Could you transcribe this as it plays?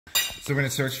So we're going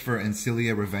to search for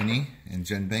Encelia raveni in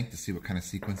GenBank to see what kind of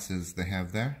sequences they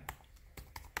have there.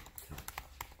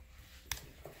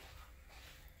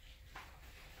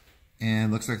 And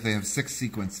it looks like they have 6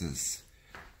 sequences.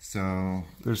 So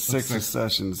there's 6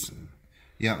 accessions.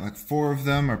 Yeah, like 4 of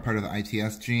them are part of the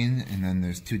ITS gene, and then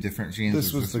there's 2 different genes.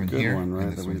 This was the good one,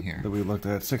 right? That we looked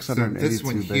at. 682 this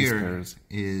one base here pairs.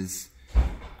 Is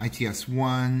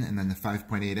ITS1, and then the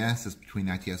 5.8S is between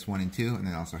ITS1 and 2, and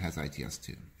then it also has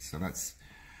ITS2. So that's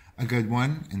a good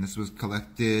one, and this was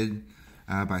collected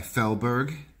by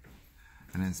Felberg,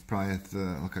 and it's probably at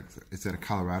the it's at a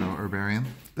Colorado herbarium.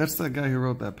 That's the guy who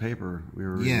wrote that paper we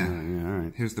were reading. Yeah, all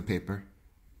right. Here's the paper.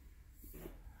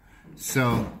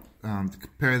 So to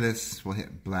compare this, we'll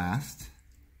hit blast.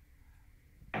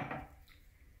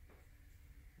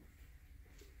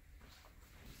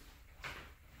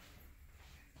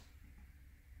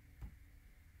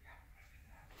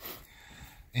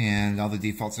 And all the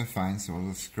defaults are fine, so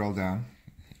we'll just scroll down,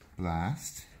 hit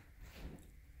blast.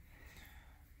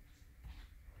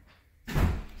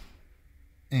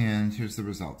 And here's the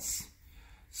results.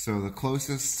 So the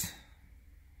closest,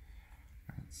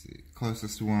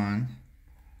 closest one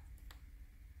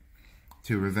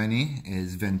to raveni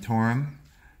is ventorum,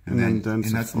 and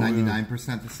that's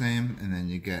 99% the same. And then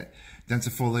you get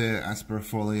densifolia,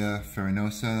 asperifolia,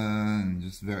 farinosa, and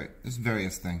just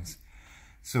various things.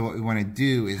 So what we want to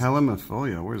do is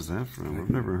Helimifolia. Where's that from? I've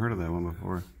never heard of that one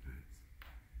before.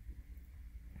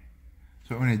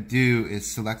 So what we're going to do is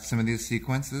select some of these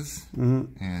sequences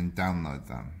and download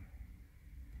them.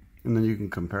 And then you can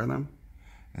compare them?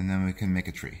 And then we can make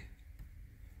a tree.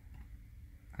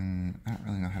 And I don't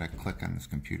really know how to click on this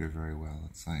computer very well.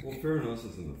 It's like... Well,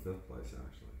 Farinosa's in the 5th place,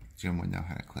 actually. Jim would know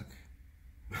how to click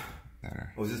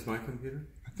better. Oh, is this my computer?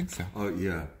 I think so. Oh,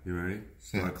 yeah. You ready?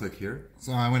 So do I click here?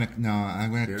 So I'm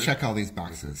going to check all these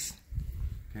boxes.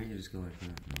 Can't you just go like that?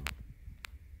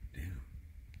 No.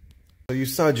 So you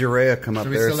saw Jurea come up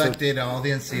there. So we selected all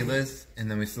the Encelias,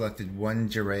 and then we selected one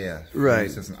Jurea. Right.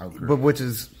 As an outgroup. But which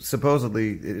is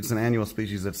supposedly, it's an annual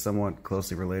species that's somewhat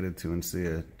closely related to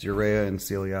Encelia. Jurea,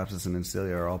 Enceliopsis, and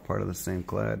Encelia are all part of the same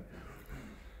clade.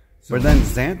 So but then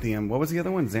Xanthium, what was the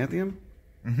other one? Xanthium?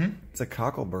 Mm-hmm. It's a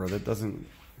cockleburr that doesn't...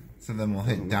 So then we'll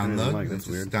hit download. Like, that's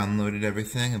weird. Downloaded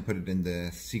everything and put it into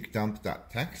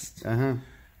seekdump.txt.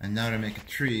 And now to make a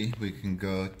tree, we can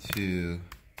go to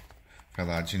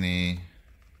phylogeny.fr,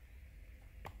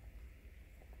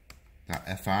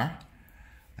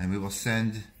 and we will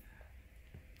send.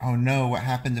 Oh no! What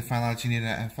happened to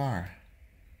phylogeny.fr?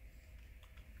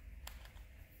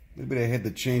 Maybe they had to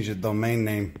change the domain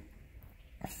name.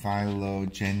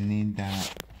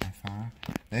 Phylogeny.fr.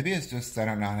 Maybe it's just I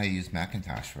don't know how to use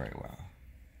Macintosh very well.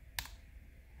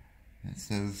 It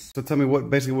says. So tell me what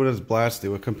does BLAST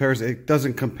do? It compares. It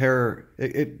doesn't compare.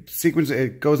 It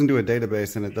goes into a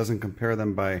database and it doesn't compare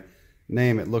them by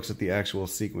name. It looks at the actual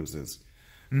sequences.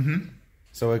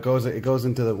 So it goes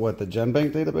into the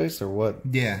GenBank database or what?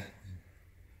 Yeah.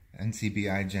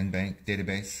 NCBI GenBank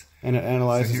database. And it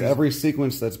analyzes every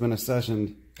sequence that's been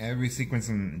accessioned. Every sequence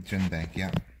in GenBank,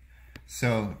 yeah.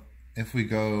 So if we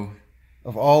go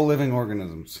of all living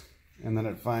organisms, and then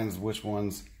it finds which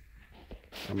ones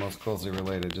are most closely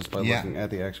related just by looking at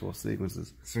the actual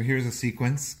sequences. So here's a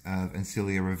sequence of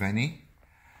Encelia raveni.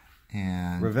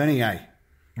 And Ravenii,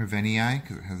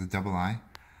 because it has a double I.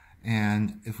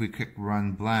 And if we click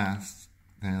Run Blast,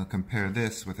 then it'll compare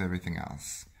this with everything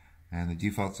else. And the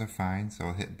defaults are fine, so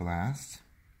I'll hit Blast.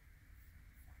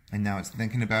 And now it's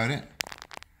thinking about it.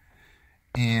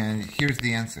 And here's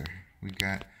the answer. We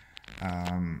got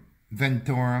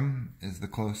Ventorum is the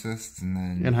closest, and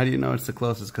then... And how do you know it's the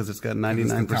closest? Because it's got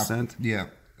 99%? Yeah,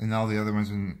 and all the other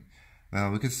ones, well,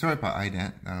 we could sort by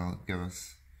ident. That'll give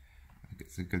us...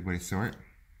 It's a good way to sort.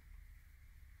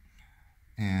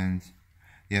 And,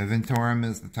 yeah, Ventorum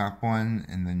is the top one,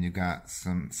 and then you got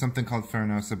something called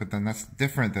Farinosa, but then that's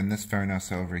different than this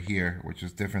Farinosa over here, which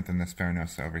is different than this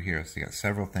Farinosa over here. So you got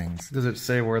several things. Does it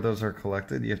say where those are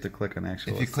collected? You have to click on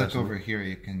actual... If you click over here,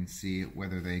 you can see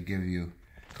whether they give you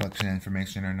collection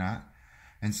information or not.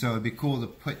 And so it'd be cool to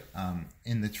put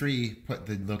in the tree, put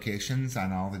the locations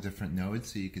on all the different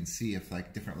nodes so you can see if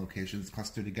like different locations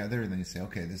cluster together, and then you say,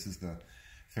 okay, this is the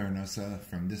Farinosa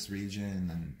from this region, and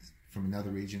then from another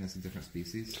region it's a different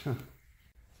species.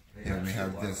 And we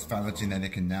have this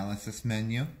phylogenetic analysis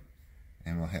menu,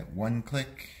 and we'll hit one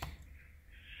click.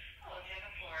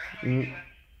 And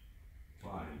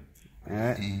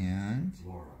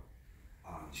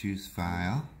choose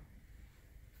file.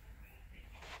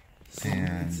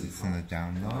 And it's in the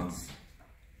downloads.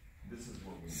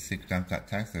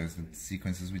 Seekdump.txt, there's the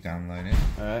sequences we downloaded.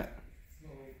 Alright.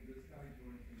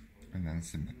 And and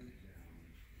submit.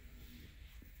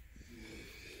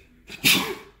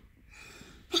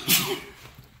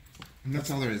 And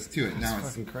that's all there is to it. Now It's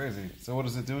fucking crazy. So what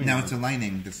is it doing? now it's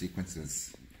aligning the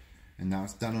sequences. And now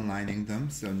it's done aligning them,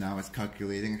 so now it's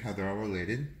calculating how they're all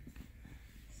related.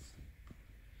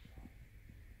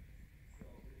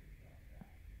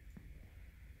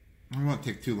 It won't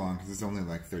take too long because there's only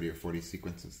like 30 or 40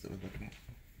 sequences that we're looking at.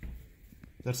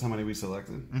 That's how many we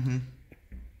selected?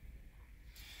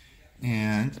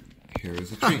 And here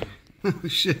is a tree. Oh,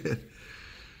 shit.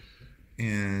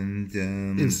 And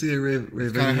Encelia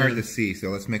it's kind of hard to see, so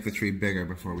let's make the tree bigger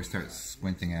before we start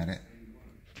squinting at it.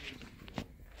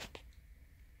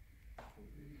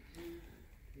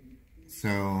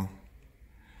 So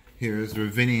here's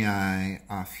Ravinii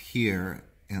off here,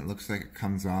 and it looks like it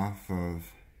comes off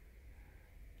of...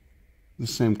 the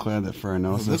same clade that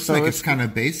Farinosa. It looks like it's kind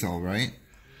of basal, right?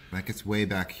 Like it's way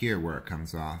back here where it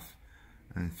comes off.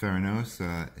 And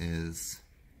Farinosa is...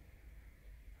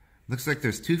 looks like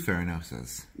there's two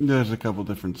Farinosas. There's a couple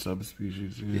different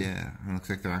subspecies. Yeah, it looks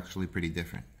like they're actually pretty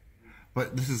different.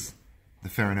 But this is the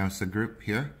Farinosa group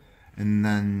here. And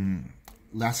then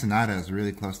Laciniata is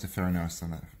really close to Farinosa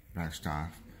that branched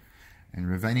off. And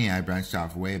Ravinii branched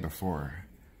off way before.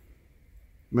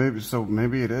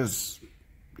 Maybe it is.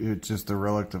 It's just a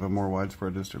relic of a more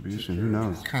widespread distribution. Who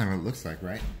knows? That's kind of what it looks like,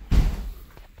 right?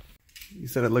 You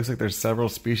said it looks like there's several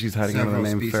species hiding under the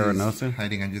name Farinosa?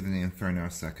 Hiding under the name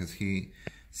Farinosa, because here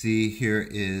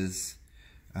is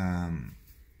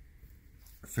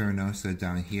Farinosa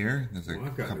down here. There's a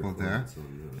couple there.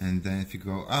 And then if you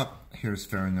go up, here's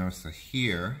Farinosa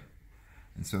here.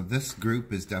 And so this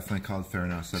group is definitely called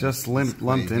Farinosa. Just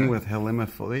lumped in with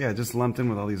Helimifolia. Yeah, just lumped in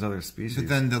with all these other species. But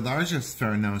then the largest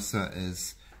Farinosa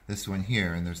is this one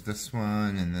here, and there's this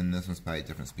one, and then this one's by a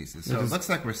different species. So it looks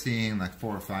like we're seeing like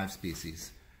 4 or 5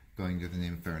 species going to the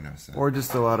name Farinosa. Or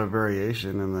just a lot of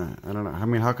variation in the, I don't know. I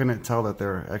mean, how can it tell that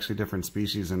they're actually different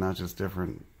species and not just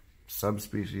different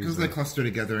subspecies? Because they cluster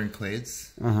together in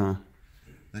clades. Uh-huh.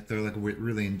 Like they're like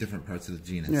really in different parts of the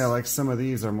genus. Yeah, like some of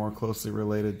these are more closely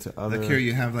related to other... Like here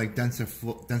you have like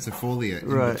densifolia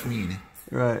in between.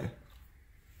 Right.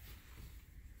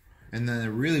 And then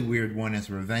a really weird one is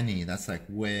Ravenii. That's like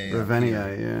way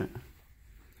Ravenii, yeah.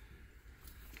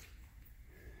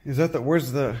 Is that the...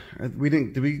 Where's the...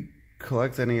 Did we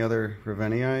collect any other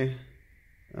Ravenii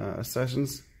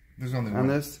sessions? There's only on one.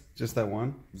 this? Just that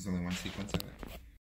one? There's only one sequence of it.